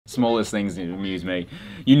smallest things that amuse me.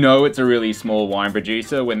 You know it's a really small wine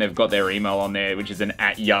producer when they've got their email on there, which is an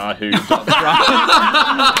 @yahoo.com.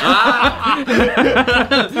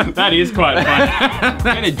 That is quite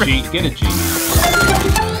funny. Get a Gmail.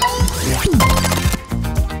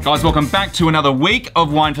 Guys, welcome back to another week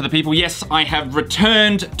of Wine for the People. Yes, I have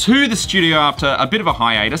returned to the studio after a bit of a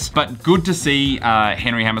hiatus, but good to see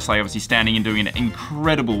Henry Hammersley obviously standing and doing an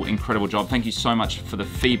incredible job. Thank you so much for the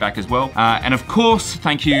feedback as well. And of course,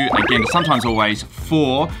 thank you again, sometimes always,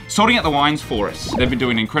 for sorting out the wines for us. They've been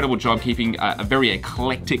doing an incredible job keeping a very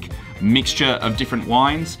eclectic mixture of different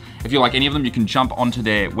wines. If you like any of them, you can jump onto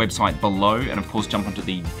their website below, and of course jump onto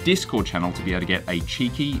the Discord channel to be able to get a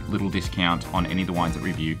cheeky little discount on any of the wines that we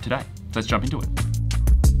reviewed today. So let's jump into it.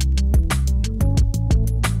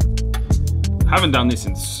 I haven't done this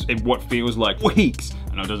in what feels like weeks.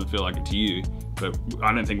 I know it doesn't feel like it to you, but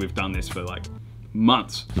I don't think we've done this for like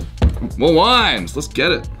months. More wines, let's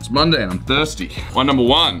get it. It's Monday and I'm thirsty. Wine number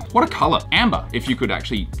 1. What a color, amber. If you could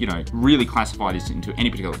actually, you know, really classify this into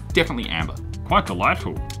any particular, definitely amber. Quite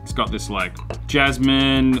delightful. It's got this like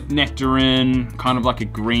jasmine, nectarine, kind of like a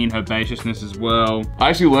green herbaceousness as well. I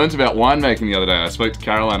actually learned about winemaking the other day. I spoke to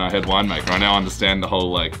Caroline, our head winemaker. I now understand the whole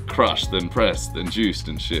like crushed, then pressed, then juiced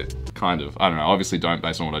and shit. Kind of, I don't know, obviously don't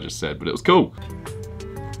based on what I just said, but it was cool.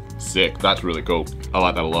 Sick, that's really cool. I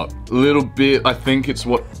like that a lot. A little bit, I think it's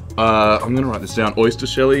what, I'm gonna write this down. Oyster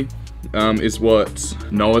shelly is what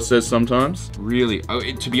Noah says sometimes. Really,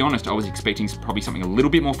 to be honest, I was expecting probably something a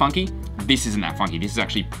little bit more funky. This isn't that funky. This is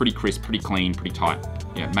actually pretty crisp, pretty clean, pretty tight.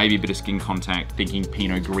 Yeah, maybe a bit of skin contact, thinking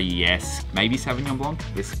Pinot Gris-esque, maybe Sauvignon Blanc.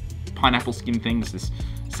 This pineapple skin thing, this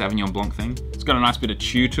Sauvignon Blanc thing. It's got a nice bit of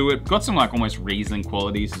chew to it. Got some like almost Riesling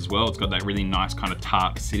qualities as well. It's got that really nice kind of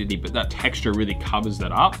tart acidity, but that texture really covers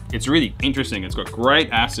that up. It's really interesting. It's got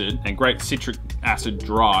great acid and great citric acid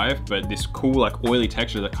drive, but this cool like oily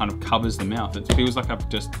texture that kind of covers the mouth. It feels like I've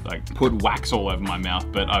just like put wax all over my mouth,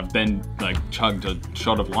 but I've then like chugged a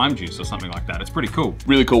shot of lime juice or something like that. It's pretty cool.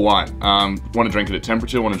 Really cool wine. Want to drink it at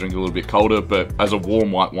temperature, want to drink it a little bit colder, but as a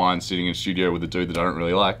warm white wine sitting in studio with a dude that I don't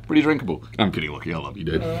really like, pretty drinkable. I'm kidding, Lucky, I love you,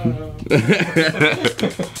 dude.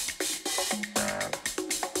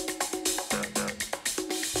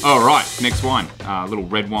 All right, next wine. Little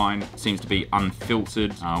red wine, seems to be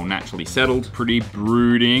unfiltered, naturally settled. Pretty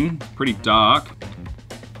brooding, pretty dark.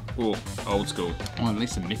 Oh, old school. Oh, at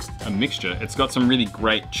least a mixture. It's got some really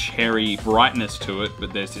great cherry brightness to it,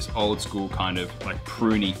 but there's this old school kind of like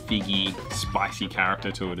pruny, figgy, spicy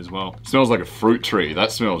character to it as well. Smells like a fruit tree.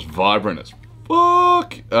 That smells vibrant as fuck.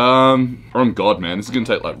 On God, man, this is gonna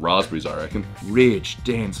taste like raspberries, I reckon. Rich,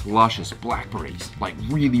 dense, luscious blackberries. Like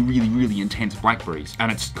really intense blackberries.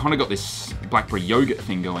 And it's kind of got this blackberry yogurt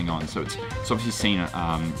thing going on. So it's obviously seen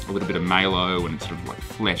a little bit of malo and it's sort of like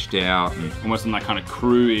fleshed out. And almost in that kind of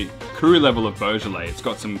cru level of Beaujolais. It's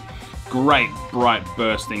got some great, bright,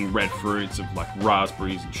 bursting red fruits of like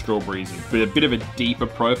raspberries and strawberries, and with a bit of a deeper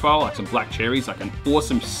profile, like some black cherries, like an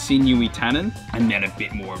awesome sinewy tannin, and then a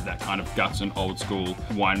bit more of that kind of guts and old school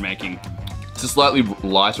winemaking. It's a slightly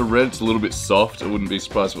lighter red, it's a little bit soft. I wouldn't be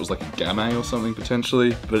surprised if it was like a Gamay or something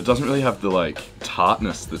potentially, but it doesn't really have the like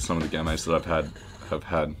tartness that some of the Gamays that I've had have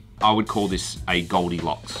had. I would call this a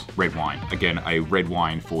Goldilocks red wine. Again, a red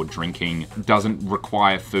wine for drinking. Doesn't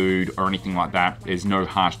require food or anything like that. There's no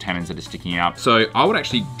harsh tannins that are sticking out. So I would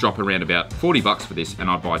actually drop around about 40 bucks for this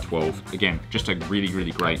and I'd buy 12. Again, just a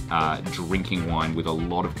really great drinking wine with a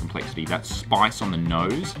lot of complexity. That spice on the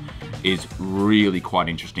nose is really quite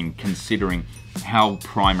interesting considering how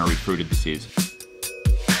primary fruited this is.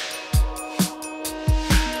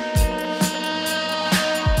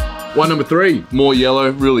 Wine number 3, more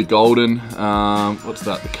yellow, really golden. What's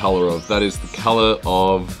that the color of? That is the color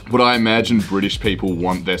of what I imagine British people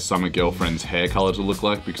want their summer girlfriend's hair color to look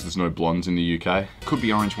like because there's no blondes in the UK. Could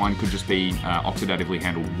be orange wine, could just be oxidatively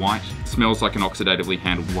handled white. Smells like an oxidatively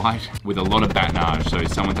handled white with a lot of batonnage. So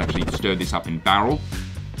someone's actually stirred this up in barrel.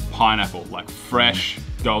 Pineapple, like fresh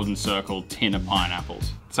golden circle tin of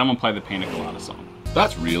pineapples. Someone play the Pina Colada song.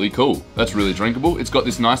 That's really cool. That's really drinkable. It's got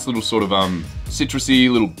this nice little sort of citrusy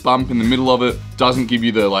little bump in the middle of it. Doesn't give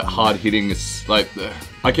you the like hard hitting, like,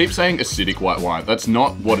 I keep saying acidic white wine. That's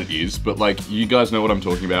not what it is, but like you guys know what I'm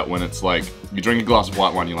talking about when it's like, you drink a glass of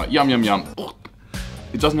white wine, you're like, yum, yum, yum.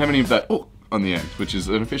 It doesn't have any of that on the end, which is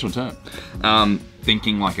an official term.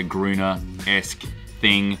 Thinking like a Grüner-esque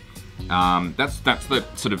thing. That's the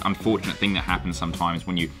sort of unfortunate thing that happens sometimes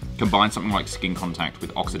when you combine something like skin contact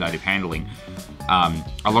with oxidative handling.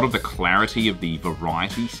 A lot of the clarity of the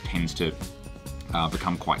varieties tends to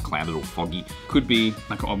become quite clouded or foggy. Could be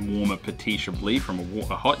like a warmer Petit Chablis from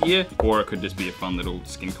a hot year, or it could just be a fun little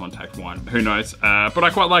skin contact wine. Who knows? But I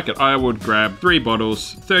quite like it. I would grab 3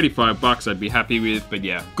 bottles, 35 bucks I'd be happy with. But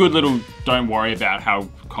yeah, good little, don't worry about how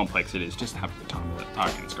complex it is. Just have a good time with it. I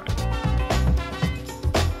reckon it's great.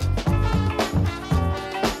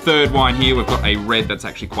 Third wine here, we've got a red that's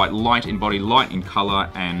actually quite light in body, light in color,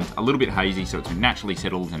 and a little bit hazy, so it's naturally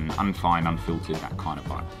settled and unfined, unfiltered, that kind of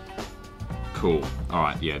vibe. Cool. All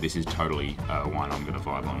right, yeah, this is totally a wine I'm gonna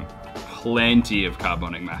vibe on. Plenty of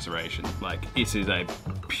carbonic maceration. Like, this is a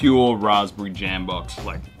pure raspberry jam box.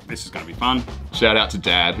 Like, this is gonna be fun. Shout out to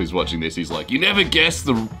Dad who's watching this. He's like, you never guess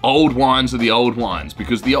the old wines are the old wines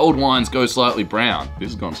because the old wines go slightly brown.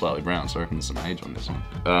 This has gone slightly brown, so I reckon there's some age on this one.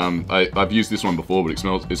 I've used this one before, but it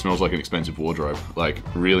smells like an expensive wardrobe. Like,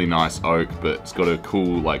 really nice oak, but it's got a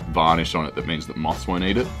cool like varnish on it that means that moths won't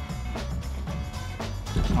eat it.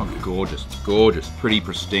 Oh, gorgeous, gorgeous, pretty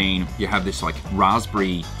pristine. You have this like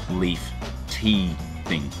raspberry leaf tea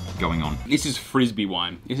thing going on. This is frisbee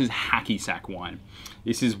wine. This is hacky sack wine.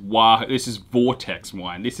 This is vortex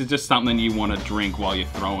wine. This is just something you want to drink while you're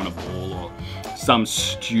throwing a ball or some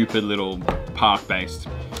stupid little park-based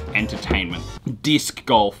entertainment. Disc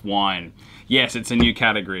golf wine. Yes, it's a new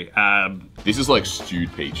category. This is like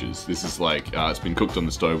stewed peaches. This is like, it's been cooked on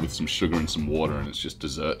the stove with some sugar and some water and it's just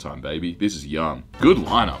dessert time, baby. This is yum. Good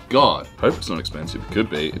lineup, God. Hope it's not expensive, it could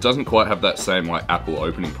be. It doesn't quite have that same like Apple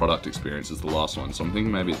opening product experience as the last one, so I'm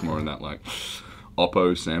thinking maybe it's more in that like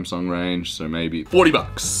Oppo, Samsung range, so maybe 40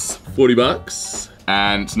 bucks. 40 bucks.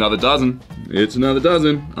 And it's another dozen. It's another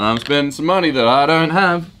dozen. I'm spending some money that I don't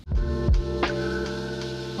have.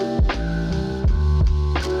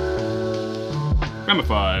 Number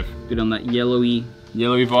 5. Bit on that yellowy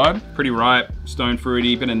vibe. Pretty ripe, stone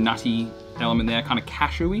fruity, bit of nutty element there, kind of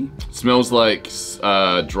cashewy. Smells like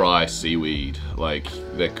dry seaweed. Like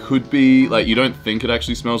there could be, like you don't think it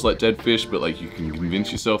actually smells like dead fish, but like you can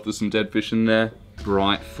convince yourself there's some dead fish in there.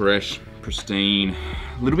 Bright, fresh, pristine,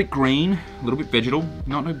 a little bit green, a little bit vegetal,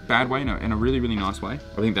 not in a bad way, no, in a really, really nice way.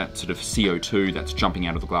 I think that sort of CO2 that's jumping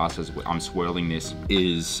out of the glass as I'm swirling this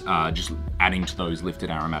is just adding to those lifted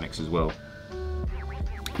aromatics as well.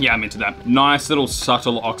 Yeah, I'm into that. Nice little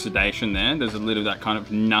subtle oxidation there. There's a little of that kind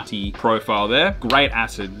of nutty profile there. Great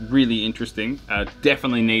acid, really interesting.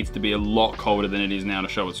 Definitely needs to be a lot colder than it is now to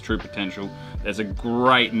show its true potential. There's a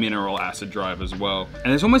great mineral acid drive as well.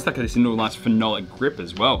 And there's almost like this little nice phenolic grip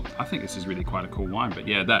as well. I think this is really quite a cool wine, but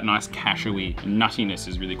yeah, that nice cashewy nuttiness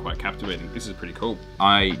is really quite captivating. This is pretty cool.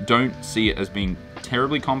 I don't see it as being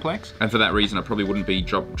terribly complex, and for that reason I probably wouldn't be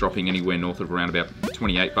dropping anywhere north of around about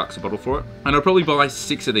 28 bucks a bottle for it. And I'd probably buy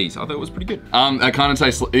 6 of these. I thought it was pretty good. That kind of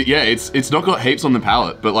tastes, yeah, it's not got heaps on the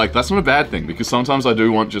palate, but like that's not a bad thing because sometimes I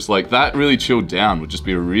do want just like that really chilled down would just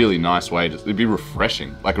be a really nice way to, it'd be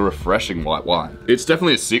refreshing, like a refreshing white wine. It's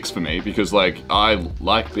definitely a 6 for me because like I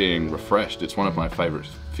like being refreshed. It's one of my favorite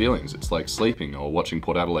feelings. It's like sleeping or watching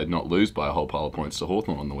Port Adelaide not lose by a whole pile of points to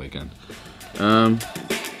Hawthorn on the weekend.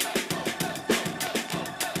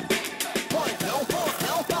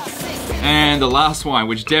 And the last wine,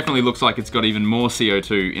 which definitely looks like it's got even more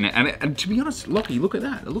CO2 in it. And to be honest, Lockie, look at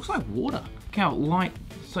that. It looks like water. Look how light.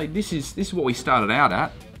 So this is what we started out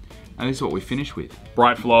at, and this is what we finished with.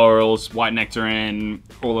 Bright florals, white nectarine,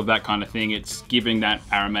 all of that kind of thing. It's giving that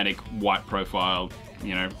aromatic white profile,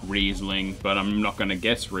 you know, Riesling, but I'm not gonna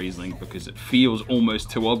guess Riesling because it feels almost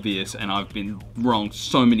too obvious and I've been wrong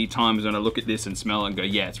so many times when I look at this and smell it and go,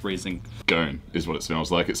 yeah, it's Riesling. Gone is what it smells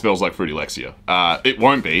like. It smells like Fruity Lexia. It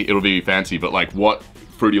won't be, it'll be fancy, but like what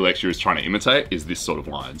Fruity Lexia is trying to imitate is this sort of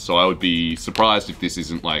wine. So I would be surprised if this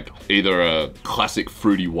isn't like either a classic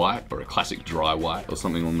fruity white or a classic dry white or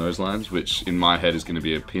something along those lines, which in my head is gonna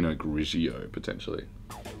be a Pinot Grigio potentially.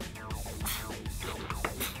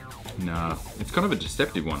 No, it's kind of a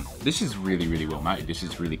deceptive one. This is really, really well made. This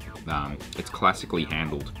is really, it's classically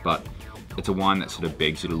handled, but it's a wine that sort of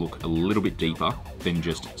begs you to look a little bit deeper than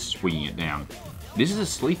just swinging it down. This is a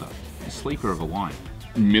sleeper of a wine.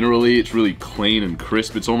 Minerally, it's really clean and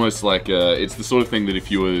crisp. It's almost like, it's the sort of thing that if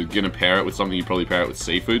you were gonna pair it with something, you'd probably pair it with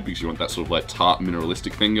seafood because you want that sort of like tart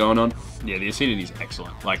mineralistic thing going on. Yeah, the acidity is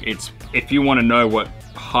excellent. Like it's, if you want to know what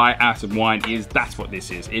high acid wine is, that's what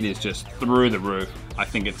this is. It is just through the roof. I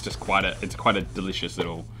think it's just quite a delicious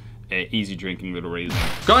little, easy drinking little Riesling.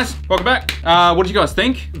 Guys, welcome back. What did you guys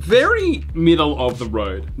think? Very middle of the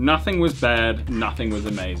road. Nothing was bad, nothing was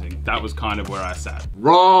amazing. That was kind of where I sat.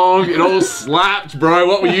 Wrong, it all slapped, bro.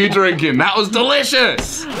 What were you drinking? That was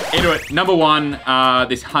delicious. Into it, number 1,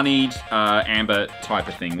 this honeyed amber type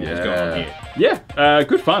of thing. What was going on here? Yeah,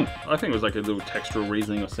 good fun. I think it was like a little textural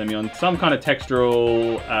Riesling or Semillon, some kind of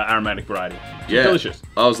textural aromatic variety. Yeah. Delicious.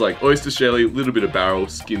 I was like, oyster shelly, little bit of barrel,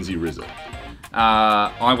 skinsy rizzo.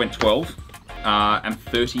 I went 12 and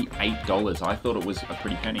 $38. I thought it was a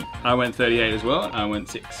pretty penny. I went 38 as well. I went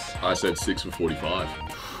 6. I said 6 for 45.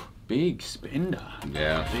 Big spender.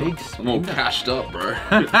 Yeah. Big I'm all spender. cashed up, bro.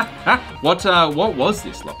 What was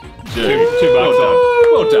this, Lockie?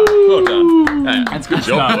 $2 Well done. Well done. Yeah, That's good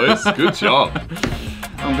job, boys. Good job.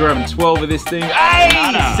 I'm grabbing 12 of this thing. Hey!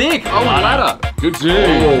 Sick! Oh, ladder. Good job.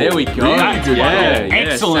 There we go. Really good Yeah, bottle.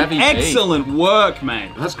 Excellent, savvy excellent work,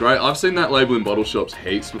 mate. That's great. I've seen that label in bottle shops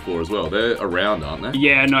heaps before as well. They're around, aren't they?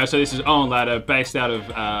 Yeah, no, so this is Owen Latta, based out of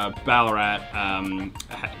Ballarat.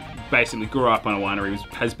 Basically grew up on a winery,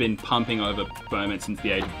 has been pumping over Beaumont since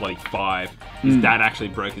the age of bloody 5. His dad actually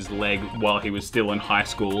broke his leg while he was still in high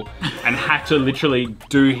school and had to literally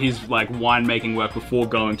do his like winemaking work before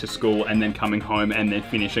going to school and then coming home and then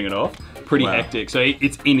finishing it off. Pretty hectic, so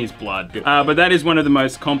it's in his blood. But that is one of the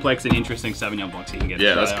most complex and interesting Sauvignon Blancs you can get.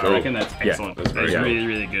 Yeah, in that's Australia. cool. I reckon that's excellent. that's very It's cool. really,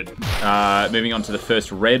 really good. Moving on to the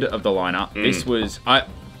first red of the lineup. This was, I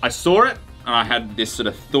saw it and I had this sort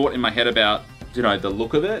of thought in my head about, you know, the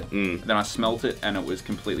look of it. Then I smelt it and it was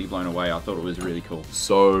completely blown away. I thought it was really cool.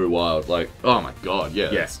 So wild. Like, oh my god, yeah.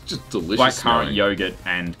 It's just delicious. Blackcurrant smelling. yogurt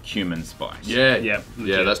and cumin spice. Yeah, Yeah, yeah,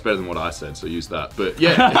 legit. that's better than what I said, so use that. But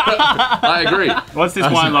yeah, I agree. What's this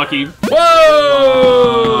wine, Lockie?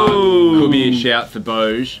 Whoa! Could be a shout for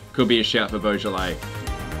Beauge. Could be a shout for Beaujolais.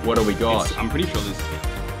 What do we got? I'm pretty sure this is...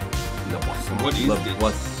 What is this?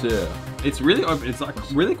 Wetzer. It's really, it's like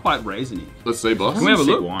really quite raisiny. Let's see, boss. Can we have a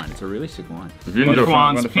Sick look? wine. It's a really sick wine. Vin de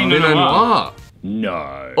France, Pinot Pinot Noir. Noir.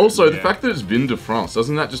 No. Also, the fact that it's Vin de France,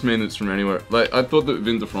 doesn't that just mean it's from anywhere? Like, I thought that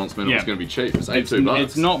Vin de France meant it was Yeah. going to be cheap. It's It's, $82.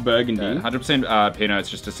 it's not Burgundy. 100% Pinot. It's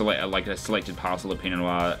just a selected parcel of Pinot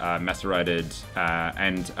Noir, macerated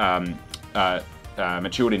and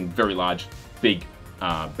matured in very large, big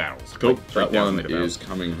barrels. Cool. Like That 3,000 one litre barrels. is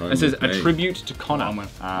coming home. This is with a me. tribute to Connor.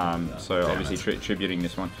 So obviously tributing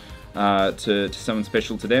this one to someone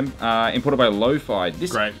special to them. Imported by Lo-Fi.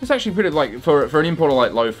 This is actually pretty like for an importer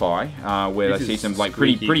like Lo-Fi, where This they see is some like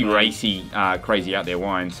squeaky pretty clean. racy, crazy out there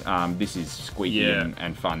wines. This is squeaky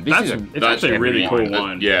and fun. This That's, is it's actually a really cool wine.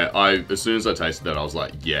 wine. Yeah, as soon as I tasted that, I was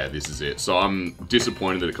like, yeah, this is it. So I'm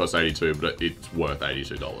disappointed that it costs $82, but it's worth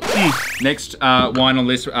 $82. Next wine on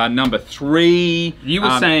list, number 3. You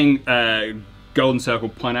were saying Golden Circle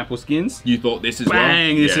pineapple skins. You thought this as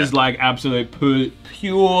Bang! well? This is like absolute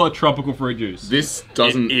pure tropical fruit juice. This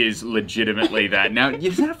doesn't... It is legitimately that. Now,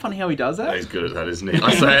 isn't that funny how he does that? He's good at that, isn't he?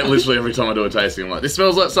 I say it literally every time I do a tasting. I'm like, this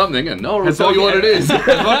smells like something, and no one will tell you what it is. It's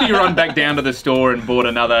like you run back down to the store and bought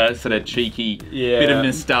another sort of cheeky bit of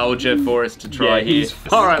nostalgia for us to try here.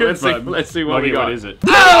 All right, let's see what we got. What is it?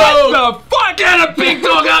 Oh, the fuck! Get a big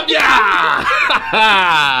dog up,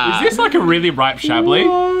 yeah! Is this like a really ripe Chablis?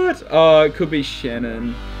 What? Oh, it could be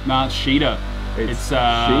Shannon. Nah, it's Scheurebe. It's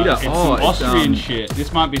Scheurebe. It's Oh, some it's, Austrian shit.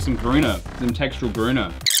 This might be some Grüner, some textural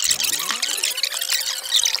Grüner.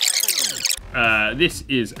 This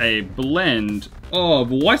is a blend of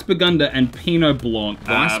Weissburgunder and Pinot Blanc.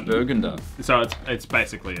 Weissburgunder. So it's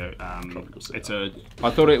basically a it's a. I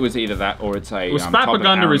thought it was either that or it's a. Well, top of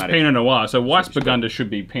Spätburgunder is aromatic. Pinot Noir, so Weissburgunder should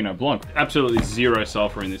be Pinot Blanc. Absolutely zero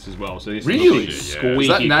sulfur in this as well. So this Really? is Yeah. Is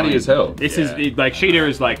that natty as hell? This is like Scheurebe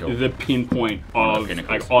is like the pinpoint of pinnacles.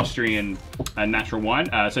 like Austrian natural wine.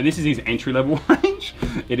 So this is his entry level range.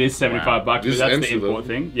 It is $75 bucks, This but is that's the entry import level.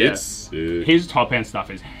 thing. Yeah. It's sick. His top end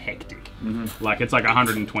stuff is hectic. Like it's like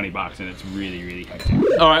 $120 and it's really, really hectic.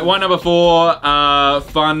 All right, wine number 4,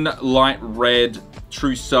 fun light red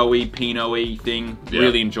Trousseau-y, Pinot-y thing. Yeah.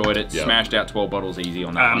 Really enjoyed it. Yeah. Smashed out 12 bottles easy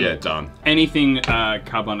on that one. Yeah, done. Anything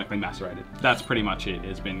carbonically macerated. That's pretty much it.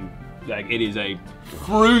 It's been like it is a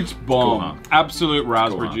fruit bomb. Cool, huh? Absolute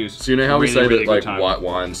raspberry huh? juice. So you know how we Really, say really that good like time. white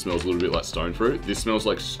wine smells a little bit like stone fruit? This smells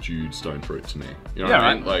like stewed stone fruit to me. You know Yeah, what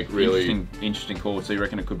I mean? right. Like really. Interesting call. So you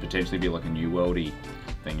reckon it could potentially be like a New Worldy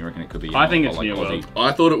thing? You reckon it could be? I think it's like New Aussie? World.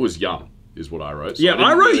 I thought it was yum, is what I wrote. So Yeah, didn't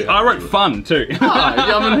I really have wrote to- fun too. Ah,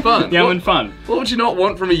 yum and fun. Yum What- and fun. What would you not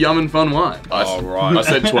want from a yum and fun wine? Oh, right. I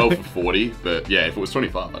said 12 for 40, but yeah, if it was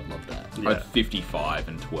 25, I'd love that. I had 55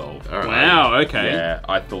 and 12. All right. Wow. Okay. Yeah,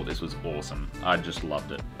 I thought this was awesome. I just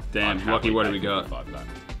loved it. Damn, I'd Lucky, happily what do pay we got? 55 for that.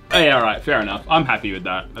 Hey, all right, fair enough. I'm happy with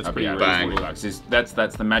that. That's pretty Yeah, bang. reasonable. $40.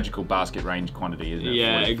 That's the magical basket range quantity, isn't it?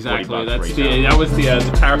 Yeah, 40 exactly. $40 That's retail. that was the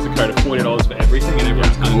tariffs are code of $40 for everything, and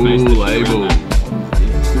everyone's kind of Ooh, based the shit label. around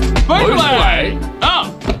that. Beaujolais!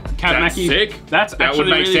 Oh, Cab That's Mackie. sick. That's That actually would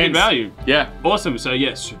make really good sense. value. Yeah. Awesome. So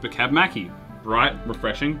yeah, super Cab Mackie. Bright,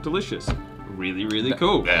 refreshing, delicious. really, really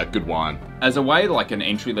cool. Yeah, good wine. As a way, like an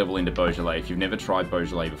entry level into Beaujolais, if you've never tried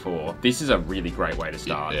Beaujolais before, this is a really great way to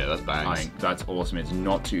start. Yeah, that's bangs. I think that's awesome. It's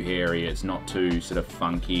not too hairy. It's not too sort of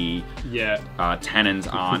funky. Yeah. Tannins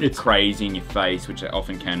aren't crazy in your face, which they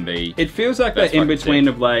often can be. It feels like that in between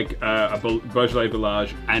of like a Beaujolais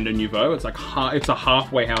Village and a Nouveau. It's like it's a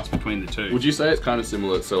halfway house between the two. Would you say it's kind of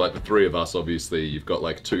similar? So like the three of us, obviously, you've got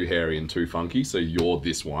like too hairy and too funky, so you're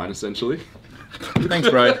this wine essentially. Thanks,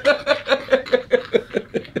 bro.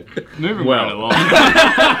 Moving right along.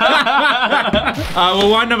 Well,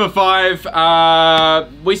 wine number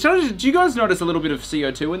 5. We started. Do you guys notice a little bit of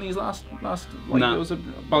CO2 in these last? Like, No.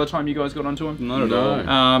 By the time you guys got onto them. Not at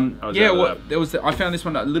all. Yeah. Well, there was. I found this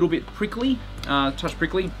one a little bit prickly. Touch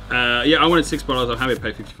prickly. Yeah, I wanted 6 bottles. I'm happy to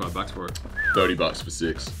pay $55 for it. $30 for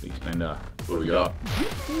 6. Big spender. What do we got?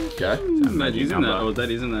 Okay. That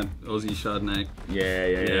isn't that Aussie Chardonnay.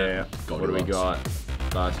 Yeah. What do we Goldilocks. got?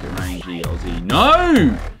 Basket rangy Aussie.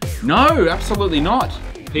 No, absolutely not.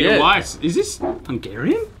 Peter Weiss. Is this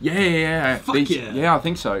Hungarian? Yeah. Fuck yeah. Yeah, I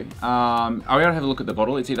think so. I gotta have a look at the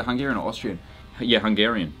bottle. It's either Hungarian or Austrian. Yeah,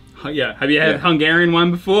 Hungarian. Yeah. Have you had Hungarian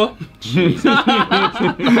wine before? I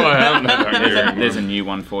haven't had Hungarian. There's a new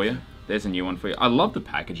one for you. There's a new one for you. I love the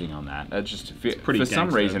packaging on that. It's just for some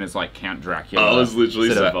reason it's like Count Dracula. I was literally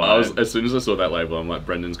sort of vibe. as soon as I saw that label, I'm like,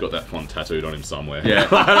 Brendan's got that font tattooed on him somewhere. Yeah.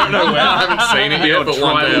 I don't know where. I haven't seen it yet, but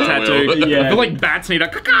one day I will. I feel like bats need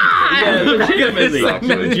a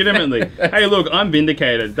Legitimately. Hey, look, I'm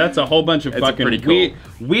vindicated. That's a whole bunch of fucking pretty cool.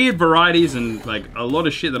 weird varieties and like a lot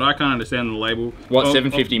of shit that I can't understand on the label. What,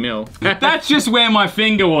 750 mil? That's just where my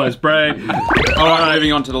finger was, bro. Alright,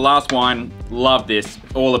 moving on to the last wine. Love this.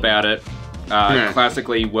 All about it.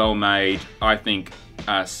 Classically well made. I think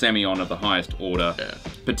Semillon of the highest order. Yeah.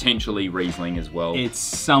 Potentially Riesling as well. It's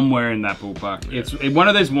somewhere in that ballpark. Yeah. It's one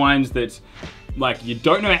of those wines that's like, you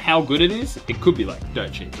don't know how good it is. It could be like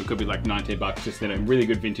dirt cheap. It could be like $19, just in a really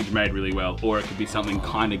good vintage made really well. Or it could be something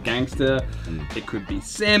kind of gangster. It could be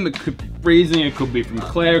Sem, it could be Riesling, it could be from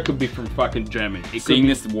Claire, it could be from fucking Germany. Seeing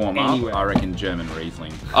this warm up, I reckon German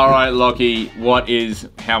Riesling. Alright, Lockie,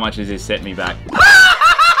 how much is this set me back?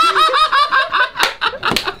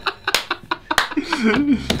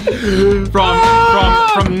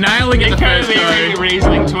 from nailing it the first go.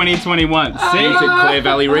 Riesling 2021. See? Clear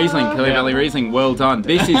Valley Riesling. Well done.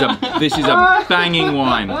 This is a banging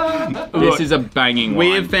wine. This is a banging wine.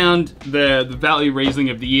 We have found the Valley Riesling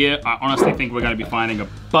of the year. I honestly think we're going to be finding a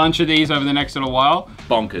bunch of these over the next little while.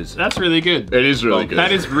 Bonkers. That's really good. It is really good.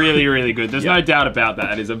 That is really, really good. There's no doubt about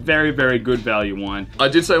that. It is a very, very good value wine. I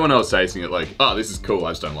did say when I was tasting it, like, oh, this is cool,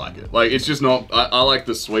 I just don't like it. Like, it's just not, I like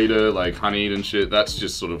the sweeter, like, honeyed and shit. That's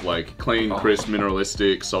just sort of like clean, crisp,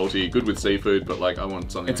 mineralistic, salty, good with seafood, but like, I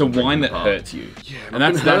want something. It's a wine that hurts you. Yeah, and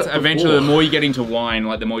that's eventually the more you get into wine,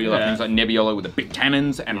 like the more you love things like Nebbiolo with the big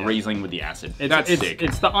tannins and Riesling with the acid. That's sick.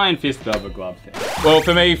 It's the Iron Fist velvet glove thing. Well,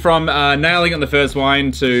 for me, from nailing on the first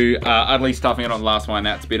wine to utterly stuffing it on the last wine,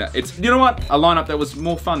 that's been it's, you know what, a lineup that was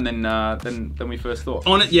more fun than we first thought.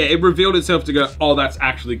 On it, yeah, it revealed itself to go, oh, that's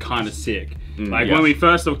actually kind of sick. Like when we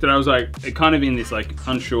first looked at it, I was like, it kind of in this like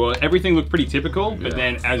unsure. Everything looked pretty typical, but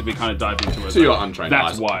then as we kind of dived into it, so you're untrained.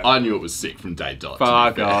 That's why I knew it was sick from day dot.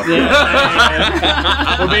 Fuck off.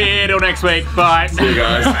 We'll be here till next week. Bye. See you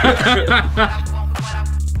guys.